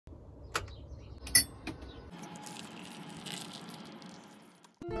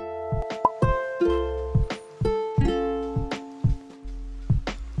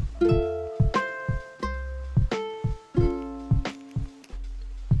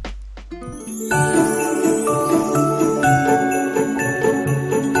To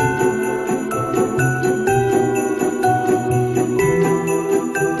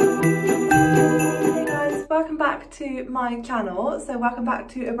my channel, so welcome back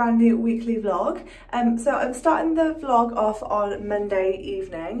to a brand new weekly vlog. So I'm starting the vlog off on Monday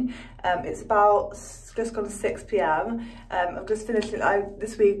evening. It's about just gone 6 p.m. I've just finished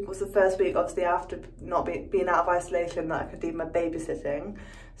this week was the first week obviously after not being out of isolation that I could do my babysitting,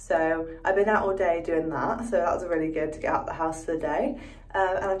 so I've been out all day doing that, so that was really good to get out of the house for the day.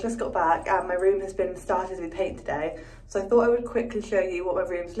 And I've just got back and my room has been started to be painted today, so I thought I would quickly show you what my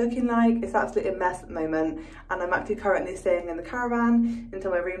room's looking like. It's absolutely a mess at the moment and I'm actually currently staying in the caravan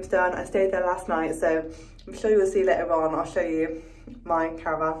until my room's done. I stayed there last night, so I'm sure you'll see later on, I'll show you my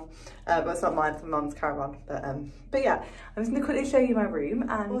caravan. Well, it's not mine, it's my mum's caravan, but yeah, I'm just going to quickly show you my room.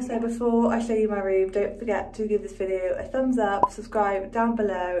 And also before I show you my room, don't forget to give this video a thumbs up, subscribe down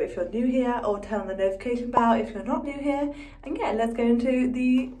below if you're new here, or turn on the notification bell if you're not new here. And yeah, let's go into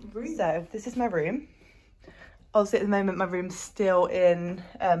the room. So this is my room. Obviously at the moment my room's still in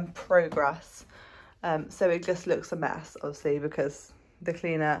progress, so it just looks a mess obviously because the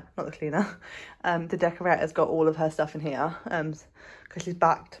decorator's got all of her stuff in here because she's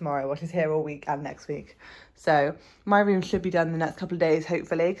back tomorrow. Well, she's here all week and next week, so my room should be done in the next couple of days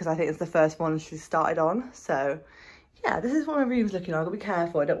hopefully, because I think it's the first one she's started on. So yeah, this is what my room's looking like. I've got to be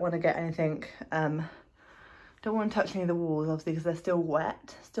careful, I don't want to get anything, don't want to touch any of the walls obviously because they're still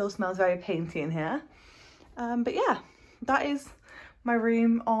wet. Still smells very painty in here. But yeah, that is my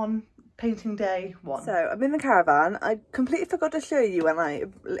room on painting day 1. So I'm in the caravan. I completely forgot to show you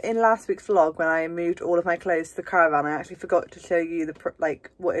in last week's vlog when I moved all of my clothes to the caravan. I actually forgot to show you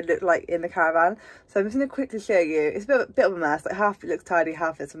what it looked like in the caravan. So I'm just going to quickly show you. It's a bit of a mess. Like half it looks tidy,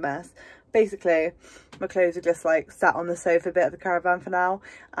 half it's a mess. Basically, my clothes are just like sat on the sofa bit of the caravan for now,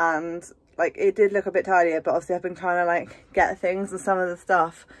 and like it did look a bit tidier, but obviously I've been trying to like get things, and some of the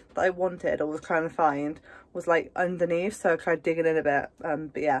stuff that I wanted or was trying to find was like underneath, so I tried digging in a bit.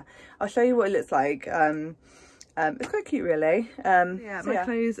 But yeah, I'll show you what it looks like. It's quite cute really. Yeah, my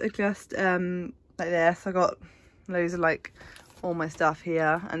clothes are just like this. I got loads of like all my stuff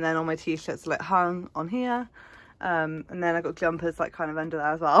here, and then all my t-shirts are like hung on here. And then I got jumpers like kind of under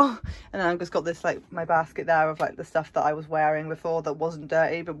there as well, and then I've just got this like my basket there of like the stuff that I was wearing before that wasn't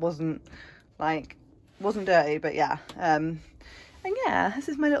dirty but wasn't dirty, but yeah. And yeah, this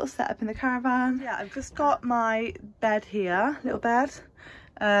is my little setup in the caravan. Yeah, I've just got my bed here, little bed,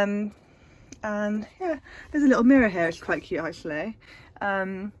 and yeah, there's a little mirror here, which is quite cute actually.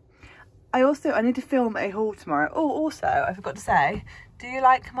 I need to film a haul tomorrow. Oh, also I forgot to say, do you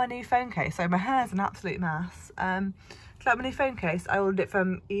like my new phone case? So my hair's an absolute mess. Do you like my new phone case? I ordered it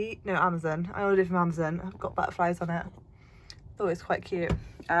from Amazon. I ordered it from Amazon. I've got butterflies on it. Thought it was quite cute.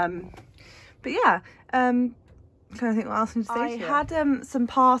 But yeah, I'm trying to think what else I need to say. I had some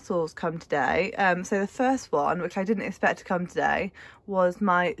parcels come today. So the first one, which I didn't expect to come today, was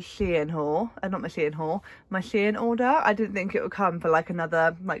my Shein haul. Not my Shein haul, my Shein order. I didn't think it would come for like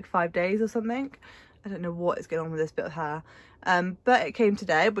another like 5 days or something. I don't know what is going on with this bit of hair. But it came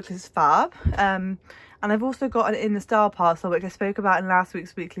today, which is fab. And I've also got an in the style parcel, which I spoke about in last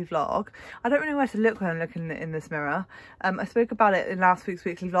week's weekly vlog. I don't really know where to look when I'm looking in this mirror. I spoke about it in last week's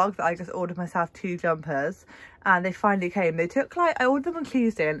weekly vlog that I just ordered myself 2 jumpers, and they finally came. They took like, I ordered them on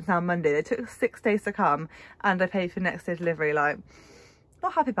Tuesday and it's now Monday. They took 6 days to come, and I paid for next day delivery. Like,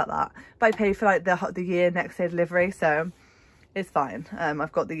 not happy about that, but I paid for like the year next day delivery, so it's fine.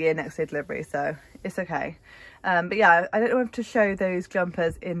 I've got the year next day delivery, so it's okay. But yeah, I don't know whether to show those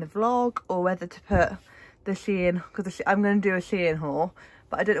jumpers in the vlog or whether to put the Shein, because I'm going to do a Shein haul,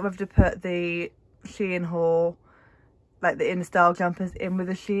 but I don't know whether to put the Shein haul, like the in-style jumpers, in with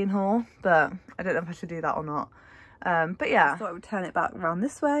the Shein haul, but I don't know if I should do that or not. But yeah, I thought I would turn it back around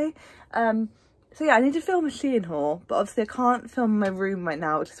this way. So yeah, I need to film a Shein haul, but obviously I can't film my room right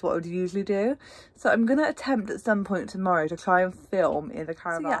now, which is what I would usually do. So I'm going to attempt at some point tomorrow to try and film in the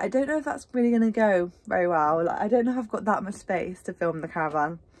caravan. So yeah, I don't know if that's really going to go very well. Like, I don't know if I've got that much space to film in the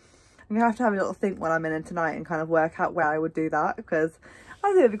caravan. I'm going to have a little think when I'm in it tonight and kind of work out where I would do that, because I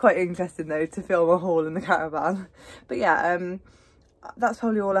think it'd be quite interesting though to film a haul in the caravan. But yeah, that's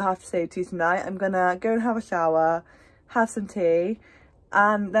probably all I have to say to you tonight. I'm going to go and have a shower, have some tea,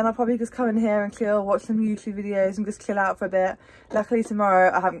 and then I'll probably just come in here and chill, watch some YouTube videos and just chill out for a bit. Luckily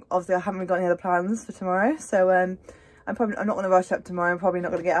tomorrow, I haven't really got any other plans for tomorrow, so I'm not going to rush up tomorrow. I'm probably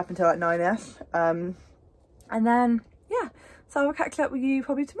not going to get up until like 9ish. And then, yeah, so I'll catch up with you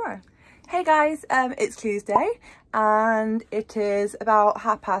probably tomorrow. Hey guys, it's Tuesday and it is about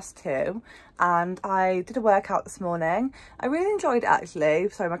 2:30 and I did a workout this morning. I really enjoyed it actually.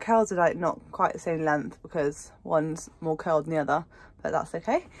 Sorry, my curls are like not quite the same length because one's more curled than the other, but that's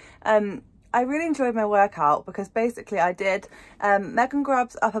okay. I really enjoyed my workout because basically I did Megan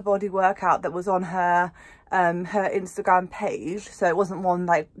Grubb's upper body workout that was on her Instagram page, so it wasn't one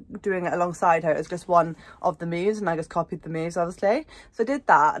like doing it alongside her, it was just one of the moves and I just copied the moves obviously. So I did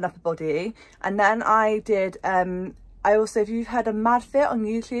that, an upper body, and then I did I also, if you've heard of Mad Fit on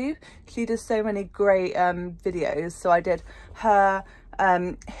YouTube, she does so many great videos. So I did her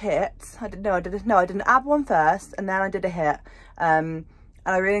hits. I did an ab one first and then I did a hit, and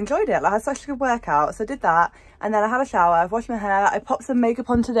I really enjoyed it. Like, I had such a good workout, so I did that, and then I had a shower, I've washed my hair, I popped some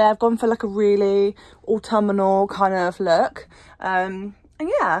makeup on today. I've gone for like a really autumnal kind of look, and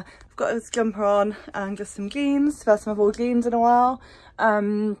yeah, I've got this jumper on and just some jeans, first time I've worn jeans in a while.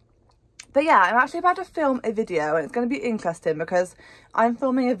 But yeah, I'm actually about to film a video and it's going to be interesting because I'm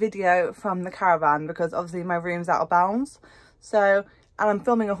filming a video from the caravan because obviously my room's out of bounds. So, and I'm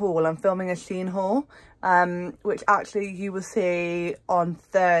filming a haul, I'm filming a Shein haul, which actually you will see on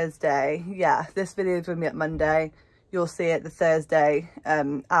Thursday. Yeah, this video is going to be up Monday. You'll see it the Thursday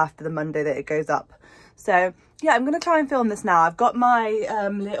after the Monday that it goes up. So yeah, I'm going to try and film this now. I've got my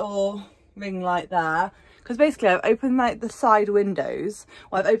little ring light there. Because basically I've opened like the side windows.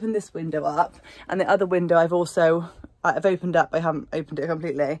 Well, I've opened this window up and the other window I've opened up. I haven't opened it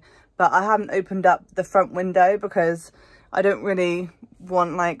completely, but I haven't opened up the front window because I don't really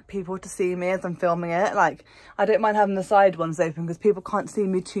want like people to see me as I'm filming it. Like, I don't mind having the side ones open because people can't see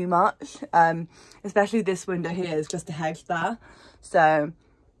me too much. Especially this window here is just a hedge there. So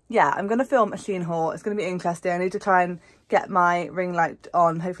yeah, I'm going to film a Shein haul. It's going to be interesting. I need to try and get my ring light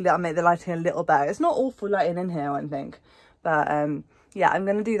on. Hopefully that'll make the lighting a little better. It's not awful lighting in here, I think. But yeah, I'm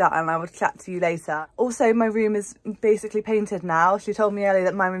going to do that and I will chat to you later. Also, my room is basically painted now. She told me earlier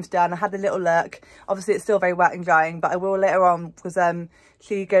that my room's done. I had a little look. Obviously, it's still very wet and drying, but I will later on because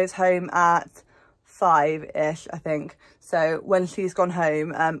she goes home at 5-ish, I think. So when she's gone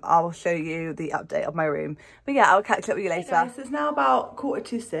home, I'll show you the update of my room. But yeah, I'll catch up with you later. Hey guys, it's now about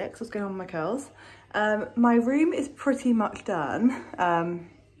 5:45. What's going on with my curls? My room is pretty much done.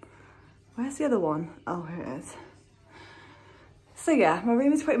 Where's the other one? Oh, here it is. So yeah, my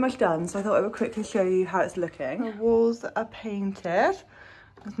room is pretty much done. So I thought I would quickly show you how it's looking. The walls are painted.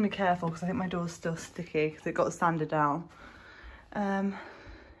 I'm just gonna be careful because I think my door's still sticky because it got sanded down. And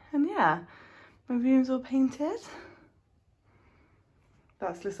yeah, my room's all painted.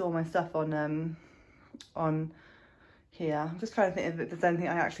 That's just all my stuff on here. I'm just trying to think if there's anything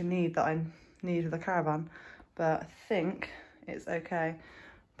I actually need that I need with the caravan, but I think it's okay.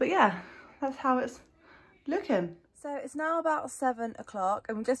 But yeah, that's how it's looking. So it's now about 7 o'clock.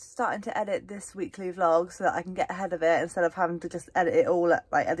 I'm just starting to edit this weekly vlog so that I can get ahead of it instead of having to just edit it all at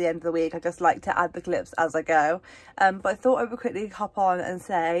the end of the week. I just like to add the clips as I go. But I thought I would quickly hop on and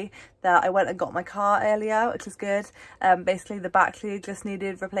say that I went and got my car earlier, which is good. Basically the battery just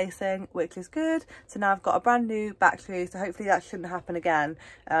needed replacing, which is good. So now I've got a brand new battery, so hopefully that shouldn't happen again.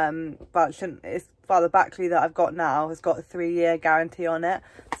 But it shouldn't, the battery that I've got now has got a 3-year guarantee on it.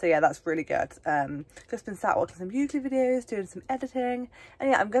 So yeah, that's really good. Just been sat watching some YouTube videos, doing some editing,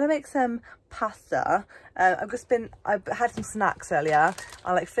 and yeah, I'm gonna make some pasta. I've had some snacks earlier.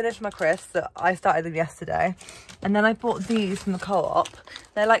 I like finished my crisps, so I started them yesterday, and then I bought these from the co-op.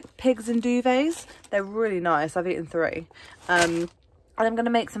 They're like pigs and duvets. They're really nice. I've eaten 3. And I'm gonna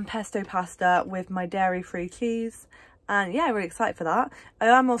make some pesto pasta with my dairy-free cheese. And yeah, really excited for that.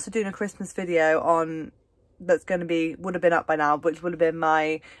 I'm also doing a Christmas video on that's going to be, would have been up by now, which would have been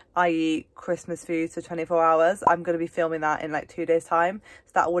my I eat Christmas foods for 24 hours. I'm going to be filming that in like 2 days time.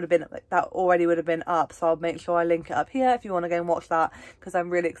 So that would have been, that already would have been up. So I'll make sure I link it up here if you want to go and watch that, because I'm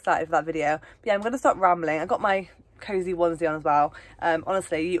really excited for that video. But yeah, I'm going to stop rambling. I got my cozy onesie on as well.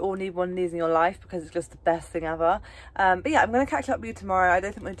 Honestly, you all need one of these in your life because it's just the best thing ever. But yeah, I'm going to catch up with you tomorrow. I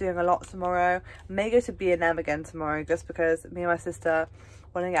don't think we're doing a lot tomorrow. I may go to B&M again tomorrow just because me and my sister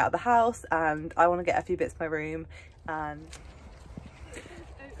want to get out of the house and I want to get a few bits in my room. And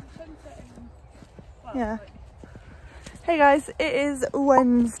yeah, hey guys, it is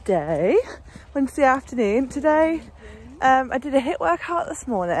Wednesday afternoon. Today I did a HIIT workout this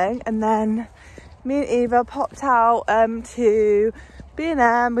morning, and then me and Eva popped out to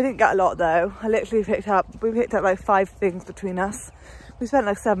B&M. We didn't get a lot though. We picked up like 5 things between us. We spent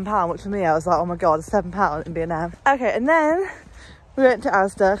like £7, which for me I was like, oh my god, £7 in B&M. Okay, and then we went to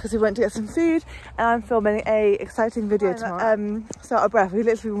Asda because we went to get some food, and I'm filming a exciting video tomorrow. So out of breath. We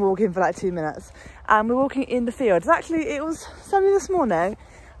literally been walking for like 2 minutes, and we're walking in the fields. Actually, it was sunny this morning,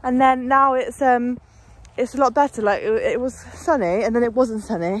 And then now it's a lot better. Like it was sunny and then it wasn't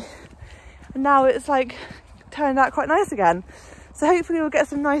sunny, and now it's like turned out quite nice again. So hopefully we'll get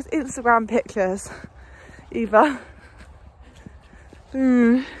some nice Instagram pictures. Eva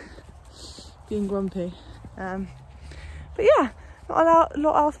being grumpy, but yeah, not a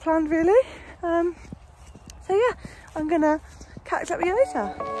lot else planned really. So yeah, I'm gonna catch up with you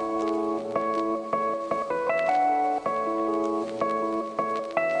later.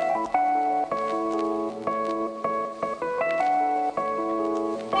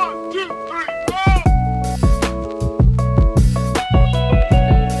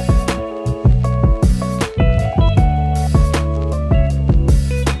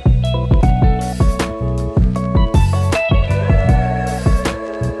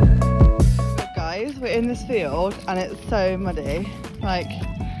 In this field and it's so muddy. Like,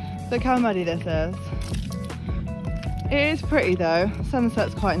 look how muddy this is. It is pretty though.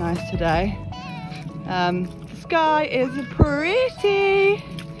 Sunset's quite nice today. The sky is pretty.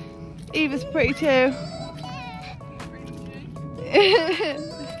 Eva's pretty too.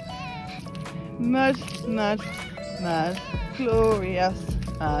 Mud, mud, mud. Glorious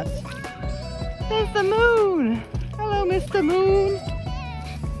mud. There's the moon. Hello, Mr. Moon.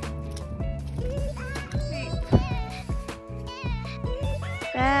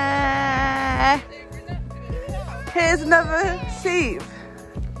 Here's another sheep.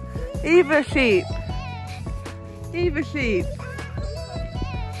 Eva sheep. Eva sheep.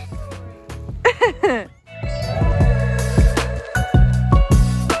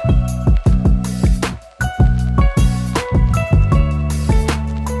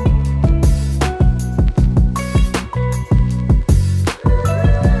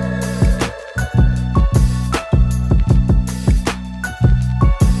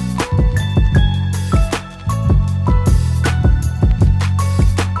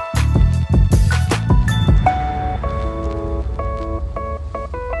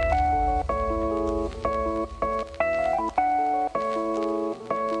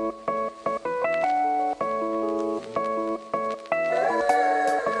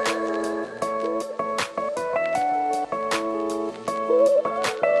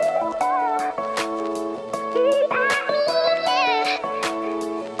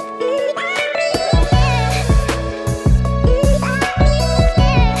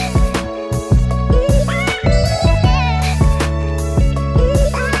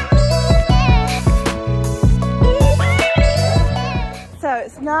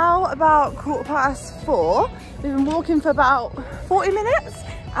 Now about 4:15. We've been walking for about 40 minutes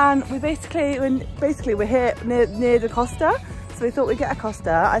and we're here near the Costa, so we thought we'd get a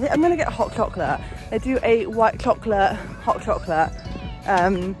Costa. I think I'm gonna get a hot chocolate. They do a white chocolate hot chocolate,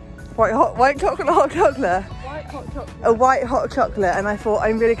 white chocolate hot chocolate, a white hot chocolate, and I thought I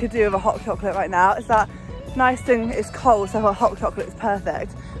really could do with a hot chocolate right now. It's that nice thing, it's cold, so a hot chocolate is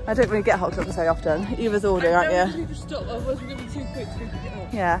perfect. I don't really get hot chocolate very often. Eva's ordering, aren't you? You just stop, otherwise we're going to be too quick to pick it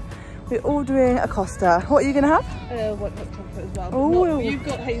up. Yeah, we're ordering a Costa. What are you going to have? White hot chocolate as well. Ooh. You've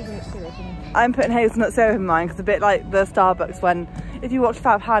got hazelnut syrup in. I'm putting hazelnut syrup in mine because a bit like the Starbucks when, if you watched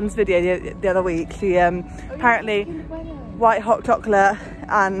Fab Han's video the other week, she apparently white hot chocolate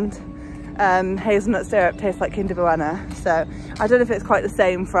and hazelnut syrup tastes like Kinder Bueno. So I don't know if it's quite the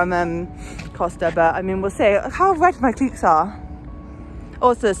same from Costa, but I mean we'll see. Look how red my cheeks are.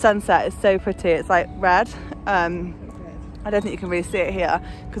 Also the sunset is so pretty, it's like red. I don't think you can really see it here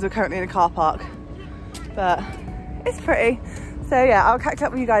because we're currently in a car park, but it's pretty. So yeah, I'll catch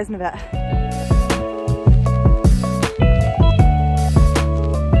up with you guys in a bit.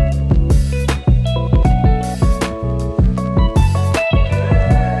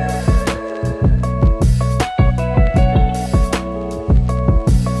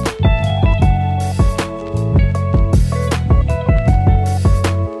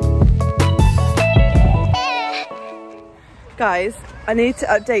 Guys, I need to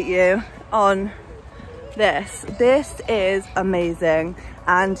update you on this. This is amazing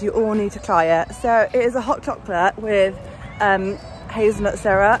and you all need to try it. So it is a hot chocolate with hazelnut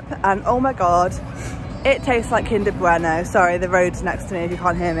syrup and oh my god, it tastes like Kinder Bueno. Sorry, the road's next to me if you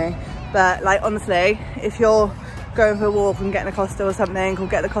can't hear me. But like honestly, if you're going for a walk and getting a Costa or something, or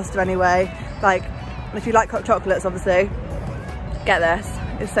get the Costa anyway, like if you like hot chocolates obviously, get this.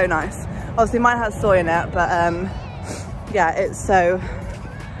 It's so nice. Obviously mine has soy in it, but yeah, it's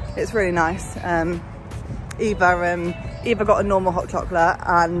really nice. Eva got a normal hot chocolate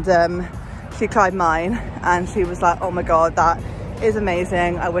and she tried mine and she was like, oh my god, that is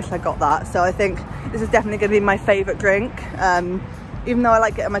amazing, I wish I got that. So I think this is definitely going to be my favourite drink, even though I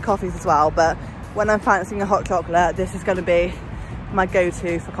like getting my coffees as well, but when I'm fancying a hot chocolate, this is going to be my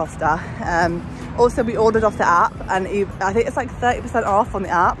go-to for Costa. Also, we ordered off the app, and I think it's like 30% off on the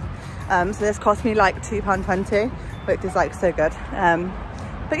app. So this cost me like £2.20, which is like so good.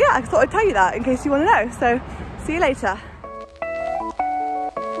 But yeah, I thought I'd tell you that in case you want to know. So see you later.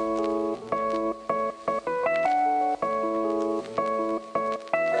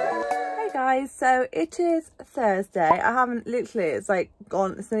 Guys, so it is Thursday. I haven't literally, it's like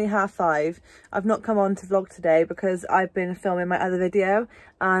gone, it's only 5:30. I've not come on to vlog today because I've been filming my other video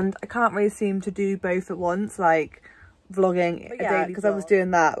and I can't really seem to do both at once, like vlogging a daily, because I was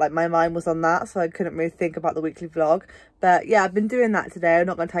doing that, like my mind was on that, so I couldn't really think about the weekly vlog. But yeah, I've been doing that today. I'm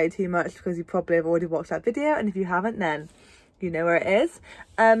not going to tell you too much because you probably have already watched that video, and if you haven't, then you know where it is.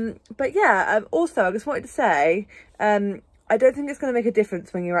 But yeah, also I just wanted to say, I don't think it's going to make a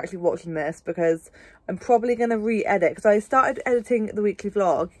difference when you're actually watching this, because I'm probably going to re-edit, because I started editing the weekly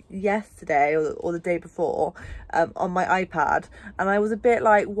vlog yesterday or the day before on my iPad, and I was a bit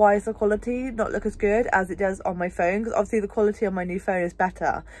like, why is the quality not look as good as it does on my phone? Because obviously the quality on my new phone is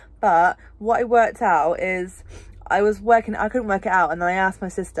better, but what I worked out is I couldn't work it out, and then I asked my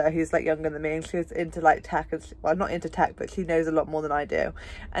sister, who's like younger than me, and she was into like tech, and well, not into tech, but she knows a lot more than I do,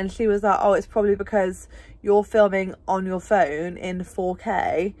 and she was like, oh, it's probably because you're filming on your phone in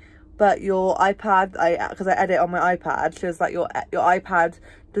 4K, but your iPad, because I edit on my iPad, she was like, your iPad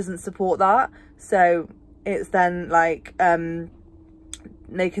doesn't support that, so it's then like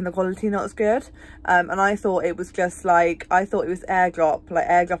making the quality not as good. And I thought it was just like, I thought it was airdrop, like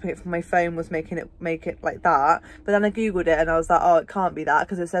airdropping it from my phone was make it like that. But then I googled it and I was like, oh, it can't be that,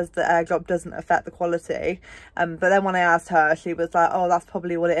 because it says the airdrop doesn't affect the quality. But then when I asked her, she was like, oh, that's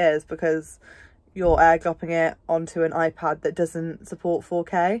probably what it is, because you're airdropping it onto an iPad that doesn't support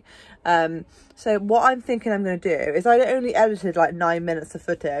 4K. So what I'm thinking I'm going to do is, I only edited like 9 minutes of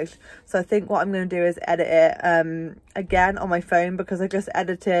footage, so I think what I'm going to do is edit it again on my phone, because I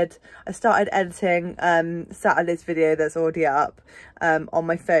started editing Saturday's video that's already up on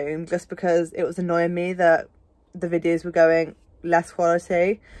my phone, just because it was annoying me that the videos were going less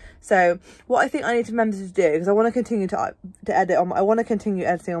quality. So what I think I need to remember to do, because I want to continue to edit on, I want to continue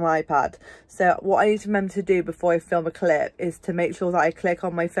editing on my iPad. So what I need to remember to do before I film a clip is to make sure that I click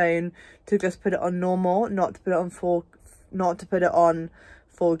on my phone to just put it on normal, not to put it on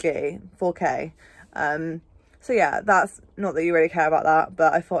 4K. So yeah, that's not that you really care about that,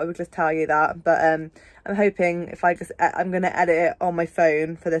 but I thought I would just tell you that. But I'm hoping I'm going to edit it on my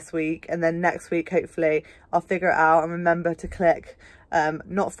phone for this week, and then next week hopefully I'll figure it out and remember to click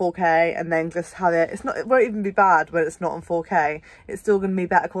not 4K, and then just have it. It won't even be bad when it's not on 4K. It's still going to be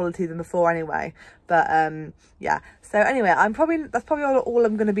better quality than before anyway. But yeah, so anyway, that's probably all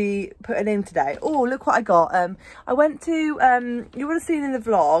I'm going to be putting in today. Oh, look what I got. I went to you would have seen in the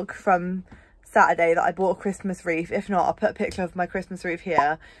vlog from Saturday that I bought a Christmas wreath. If not, I'll put a picture of my Christmas wreath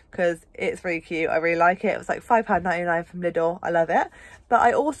here, because it's really cute. I really like it. It was like £5.99 from Lidl. I love it. But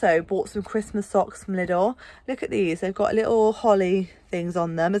I also bought some Christmas socks from Lidl. Look at these. They've got little holly things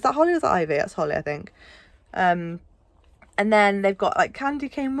on them. Is that holly or is that ivy? That's holly, I think. And then they've got like candy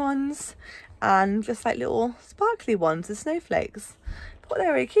cane ones and just like little sparkly ones with snowflakes. I thought they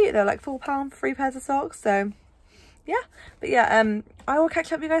were really cute. They're like £4 for 3 pairs of socks. So yeah, but yeah, I will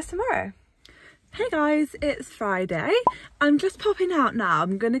catch up with you guys tomorrow. Hey guys, it's Friday. I'm just popping out now.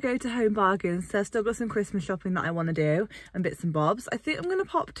 I'm going to go to Home Bargains. So I've still got some Christmas shopping that I want to do and bits and bobs. I think I'm going to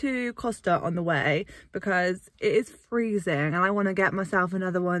pop to Costa on the way because it is freezing and I want to get myself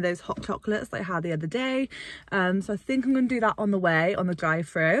another one of those hot chocolates that I had the other day. So I think I'm going to do that on the way, on the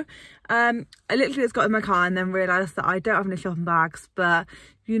drive-through. I literally just got in my car and then realised that I don't have any shopping bags, but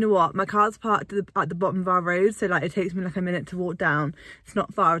you know what, my car's parked at the bottom of our road, so like it takes me like a minute to walk down. It's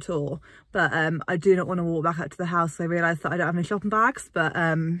not far at all, but I do not want to walk back up to the house, so I realised that I don't have any shopping bags, but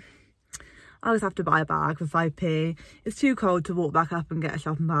I'll just have to buy a bag for 5p. It's too cold to walk back up and get a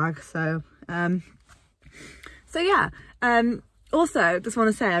shopping bag, so yeah. Also, just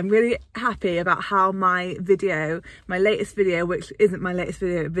want to say I'm really happy about how my latest video, which isn't my latest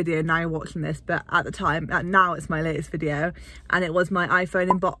video now you're watching this, but at the time, now it's my latest video, and it was my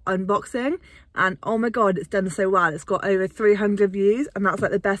iPhone unboxing, and oh my god, it's done so well. It's got over 300 views, and that's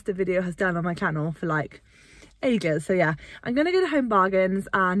like the best a video has done on my channel for like ages. So yeah, I'm gonna go to Home Bargains,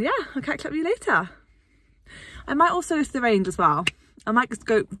 and yeah, I'll catch up with you later. I might also go to the range as well. I might just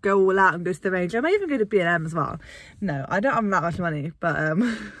go all out and go to the range. I might even go to B&M as well. No, I don't have that much money, but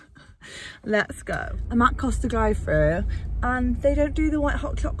let's go. I'm at Costa drive-through and they don't do the white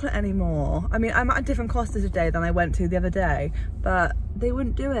hot chocolate anymore. I mean, I'm at a different Costa today than I went to the other day, but they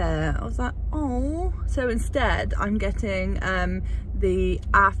wouldn't do it. I was like, oh. So instead, I'm getting the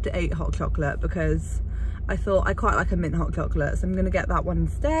after 8 hot chocolate because I thought I quite like a mint hot chocolate, so I'm gonna get that one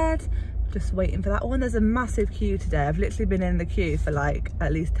instead. Just waiting for that one. There's a massive queue today. I've literally been in the queue for like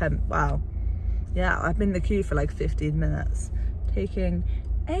at least 10, wow. Yeah, I've been in the queue for like 15 minutes. Taking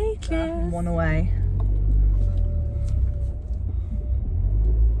ages. One away.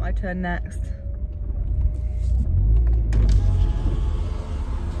 My turn next.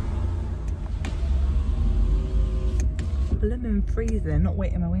 Blooming freezing, not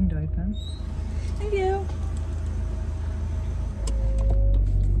waiting my window open. Thank you.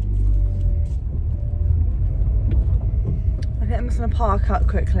 I think I'm just gonna park up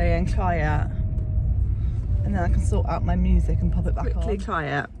quickly and try it. And then I can sort out my music and pop it back on. Quickly try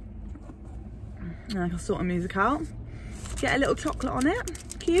it. And I can sort my music out. Get a little chocolate on it.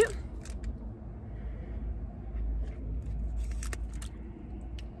 Cute.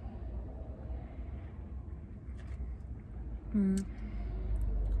 I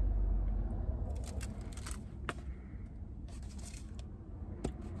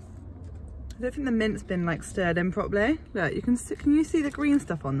don't think the mint's been like stirred in properly. Look, you can you see the green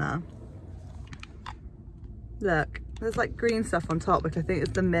stuff on there? Look, there's like green stuff on top, which I think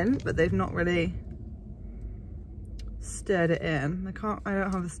is the mint, but they've not really stirred it in. I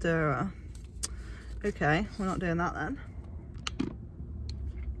don't have a stirrer. Okay, we're not doing that then.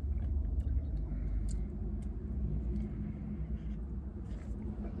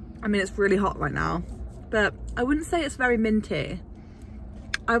 I mean, it's really hot right now, but I wouldn't say it's very minty.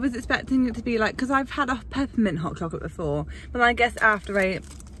 I was expecting it to be like, because I've had a peppermint hot chocolate before, but I guess After 8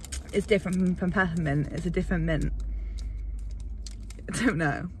 is different from peppermint. It's a different mint. I don't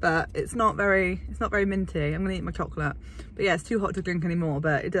know, but it's not very minty. I'm gonna eat my chocolate, but yeah, it's too hot to drink anymore.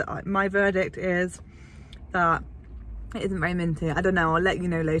 But my verdict is that it isn't very minty. I don't know, I'll let you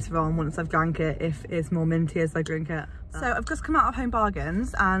know later on once I've drank it if it's more minty as I drink it. So I've just come out of Home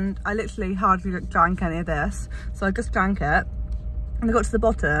Bargains and I literally hardly drank any of this, so I just drank it. And I got to the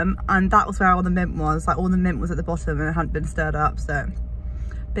bottom and that was where all the mint was. Like all the mint was at the bottom and it hadn't been stirred up, so a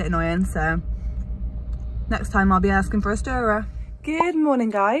bit annoying. So next time I'll be asking for a stirrer. Good morning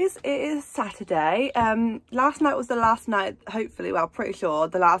guys, it is Saturday. Last night was the last night, hopefully, well, pretty sure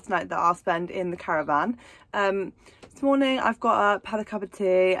the last night that I'll spend in the caravan. This morning I've got up, had a cup of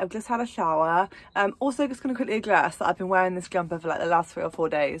tea, I've just had a shower. Also just gonna quickly address that I've been wearing this jumper for like the last 3 or 4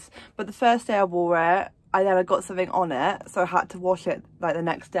 days, but the first day I wore it, I got something on it, so I had to wash it like the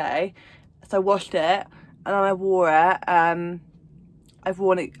next day. So I washed it and then I wore it. I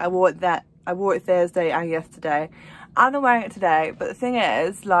wore it Thursday and yesterday, and I'm wearing it today. But the thing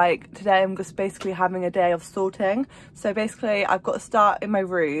is, like, today I'm just basically having a day of sorting. So basically I've got to start in my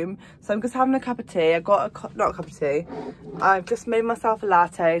room, so I'm just having a cup of tea. I've got not a cup of tea, I've just made myself a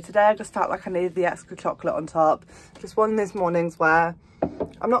latte. Today I just felt like I needed the extra chocolate on top. Just one of those mornings where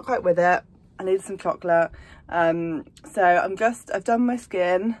I'm not quite with it, I need some chocolate. So I've done my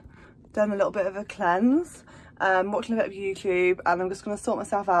skin, done a little bit of a cleanse, watching a bit of YouTube, and I'm just going to sort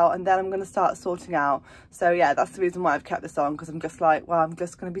myself out, and then I'm going to start sorting out. So yeah, that's the reason why I've kept this on, because I'm just like, well, I'm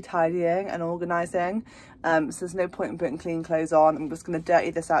just going to be tidying and organising. So there's no point in putting clean clothes on. I'm just going to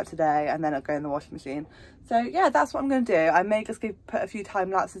dirty this out today and then it'll go in the washing machine. So yeah, that's what I'm going to do. I may just put a few time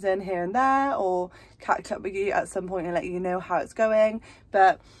lapses in here and there, or catch up with you at some point and let you know how it's going.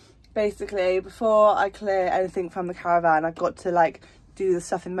 But basically, before I clear anything from the caravan, I've got to like do the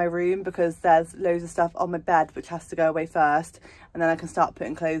stuff in my room, because there's loads of stuff on my bed which has to go away first, and then I can start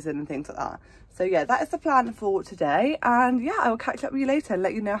putting clothes in and things like that. So yeah, that is the plan for today, and yeah, I will catch up with you later and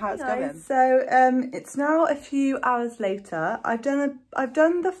let you know how it's going. So it's now a few hours later. I've done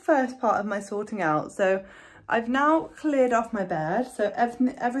the first part of my sorting out, so I've now cleared off my bed. So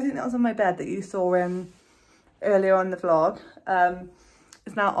everything that was on my bed that you saw in earlier on the vlog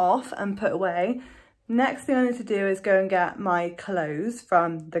is now off and put away. Next thing I need to do is go and get my clothes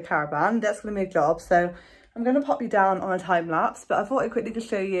from the caravan. That's going to be a job, so I'm going to pop you down on a time lapse, but I thought I'd quickly just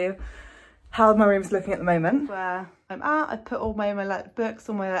show you how my room's looking at the moment. Where I'm at, I've put all my like books,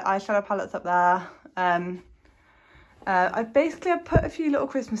 all my like, eyeshadow palettes up there. I've put a few little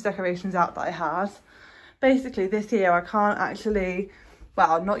Christmas decorations out that I had. Basically this year I can't actually,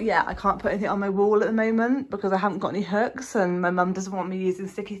 well, not yet, I can't put anything on my wall at the moment because I haven't got any hooks and my mum doesn't want me using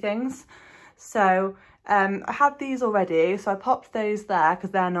sticky things. So I had these already, so I popped those there because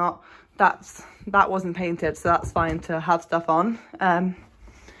they're not, that wasn't painted, so that's fine to have stuff on. And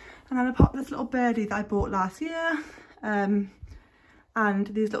then I popped this little birdie that I bought last year, and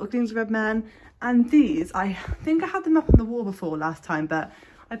these little gingerbread men, and these, I think I had them up on the wall before last time, but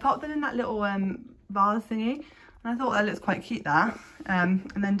I popped them in that little vase thingy, and I thought that looks quite cute there.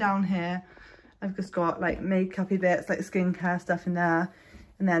 And then down here I've just got like makeup-y bits, like skincare stuff in there,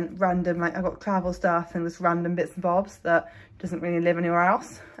 and then random, like I've got travel stuff and just random bits and bobs that doesn't really live anywhere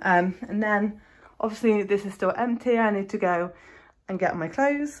else. And then obviously this is still empty. I need to go and get my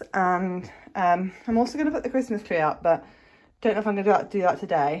clothes, and I'm also going to put the Christmas tree up, but don't know if I'm going to do that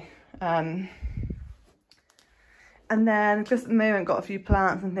today. And then just at the moment got a few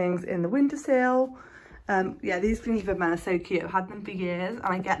plants and things in the windowsill. Yeah, these gingerbread men are so cute. I've had them for years and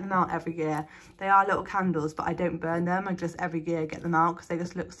I get them out every year. They are little candles, but I don't burn them. I just every year get them out because they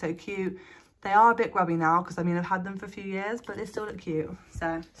just look so cute. They are a bit grubby now because I mean I've had them for a few years, but they still look cute.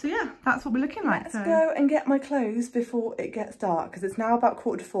 So yeah, that's what we're looking like. Let's go and get my clothes before it gets dark, because it's now about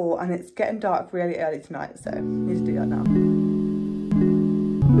 3:45 and it's getting dark really early tonight. So I need to do that now.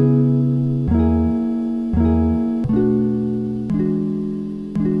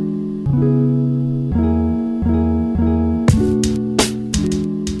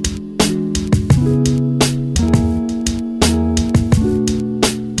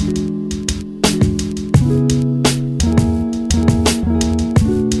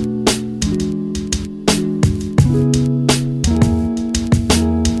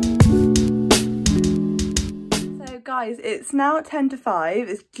 Guys, it's now 5:10.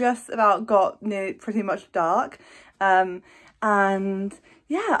 It's just about got near pretty much dark, and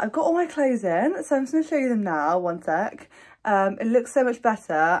yeah, I've got all my clothes in, so I'm just going to show you them now. One sec. It looks so much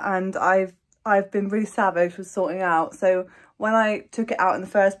better, and I've been really savage with sorting out. So when I took it out in the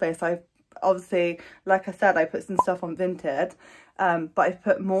first place, I obviously, like I said, I put some stuff on Vinted, but I've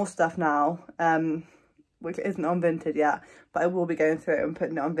put more stuff now, which isn't on Vinted yet, but I will be going through it and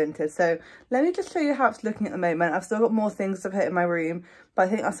putting it on Vinted. So let me just show you how it's looking at the moment. I've still got more things to put in my room, but I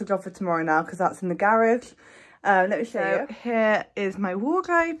think that's a job for tomorrow now because that's in the garage. Let me show you. Here is my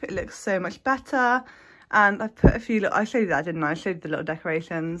wardrobe. It looks so much better. And I've put a few, I showed you that, didn't I? I showed you the little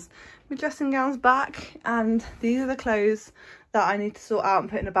decorations. My dressing gown's back, and these are the clothes that I need to sort out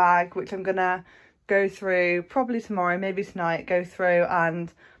and put in a bag, which I'm gonna go through probably tomorrow, maybe tonight, go through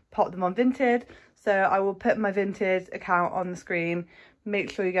and pop them on Vinted. So I will put my Vinted account on the screen. Make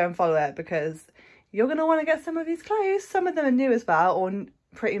sure you go and follow it because you're going to want to get some of these clothes. Some of them are new as well, or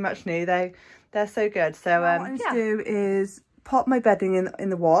pretty much new. They're so good. So what I'm going to do is pop my bedding in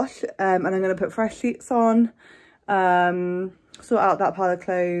the wash, and I'm going to put fresh sheets on, sort out that pile of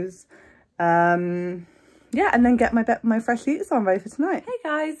clothes. Yeah, and then get my fresh sheets on ready for tonight. Hey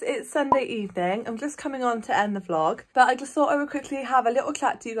guys, it's Sunday evening. I'm just coming on to end the vlog, but I just thought I would quickly have a little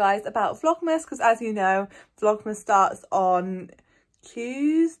chat to you guys about Vlogmas, because as you know, Vlogmas starts on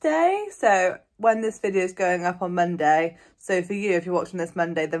Tuesday. So when this video is going up on Monday, so for you, if you're watching this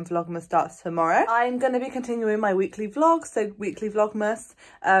Monday, then Vlogmas starts tomorrow. I'm going to be continuing my weekly vlogs, so weekly Vlogmas,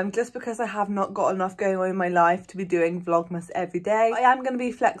 just because I have not got enough going on in my life to be doing Vlogmas every day. I am going to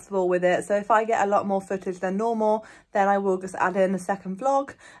be flexible with it, so if I get a lot more footage than normal, then I will just add in a second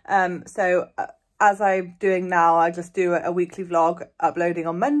vlog. As I'm doing now, I just do a weekly vlog uploading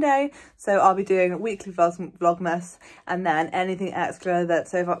on Monday. So I'll be doing a weekly Vlogmas, and then anything extra that,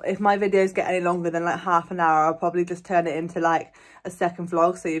 so if my videos get any longer than like half an hour, I'll probably just turn it into like a second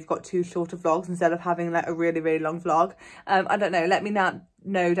vlog. So you've got 2 shorter vlogs instead of having like a really, really long vlog. I don't know, let me know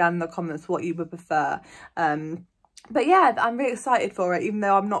down in the comments what you would prefer. But yeah, I'm really excited for it, even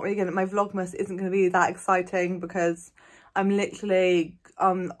though I'm not really gonna, my Vlogmas isn't gonna be that exciting because I'm literally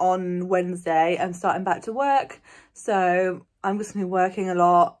on Wednesday I'm starting back to work, so I'm just gonna be working a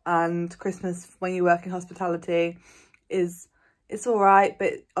lot, and Christmas when you work in hospitality it's all right,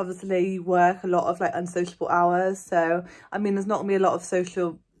 but obviously you work a lot of like unsociable hours. So I mean, there's not gonna be a lot of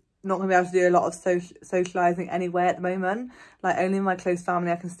not gonna be able to do a lot of socializing anyway at the moment. Like only my close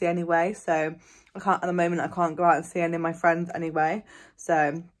family I can see anyway, so I can't at the moment. I can't go out and see any of my friends anyway.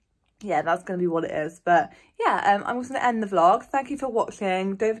 So yeah, that's going to be what it is. But yeah, I'm just going to end the vlog. Thank you for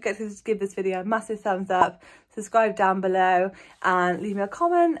watching. Don't forget to give this video a massive thumbs up, subscribe down below, and leave me a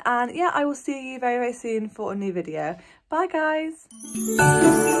comment. And yeah, I will see you very, very soon for a new video. Bye guys.